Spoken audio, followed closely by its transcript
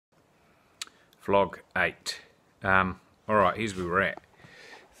Vlog 8. Alright, here's where we're at.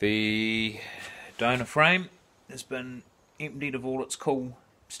 The donor frame has been emptied of all its cool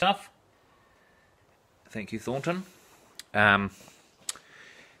stuff. Thank you, Thornton. And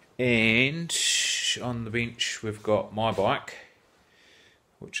on the bench we've got my bike,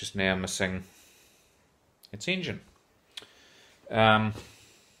 which is now missing its engine. Yeah.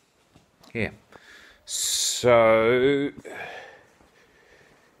 So,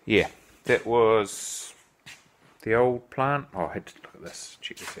 yeah, that was the old plant. Oh, I had to look at this.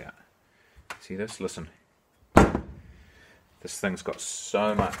 Check this out. See this? Listen. This thing's got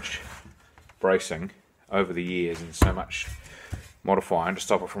so much bracing over the years and so much modifying to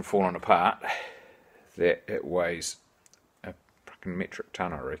stop it from falling apart that it weighs a fucking metric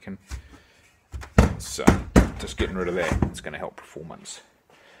ton, I reckon. So, just getting rid of that, it's going to help performance.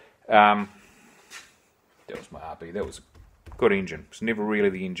 That was my RB. That was a good engine. It's never really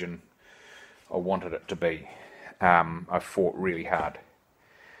the engine I wanted it to be. I fought really hard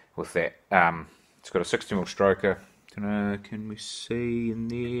with that. It's got a 60mm stroker. Can we see in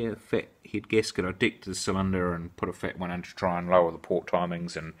there? Fat head gasket. I decked the cylinder and put a fat one in to try and lower the port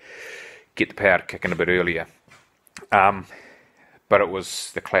timings and get the power to kick in a bit earlier. But it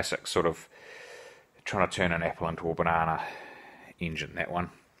was the classic sort of trying to turn an apple into a banana engine, that one.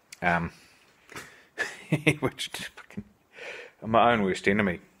 Which fucking, I'm my own worst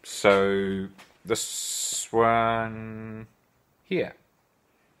enemy. So this one here,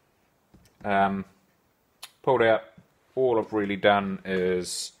 pulled out. All I've really done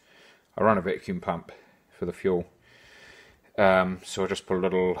is I run a vacuum pump for the fuel. So I just put a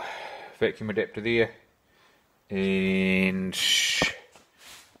little vacuum adapter there, and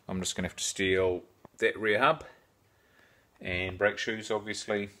I'm just going to have to steal that rear hub and brake shoes,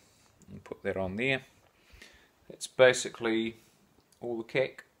 obviously, and put that on there. That's basically all the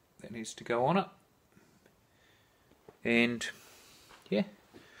cack that needs to go on it. And yeah,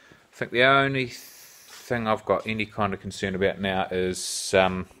 I think the only thing I've got any kind of concern about now is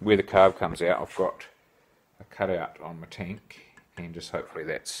where the carb comes out. I've got a cutout on my tank, and just hopefully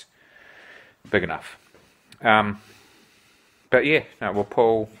that's big enough. But yeah, no, we'll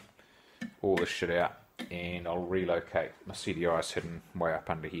pull all this shit out and I'll relocate. My CDI's hidden way up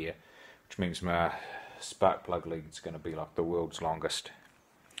under here, which means my spark plug lead's going to be like the world's longest.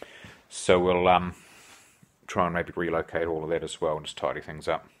 So we'll try and maybe relocate all of that as well and just tidy things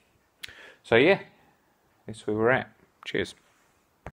up. So yeah, that's where we're at. Cheers.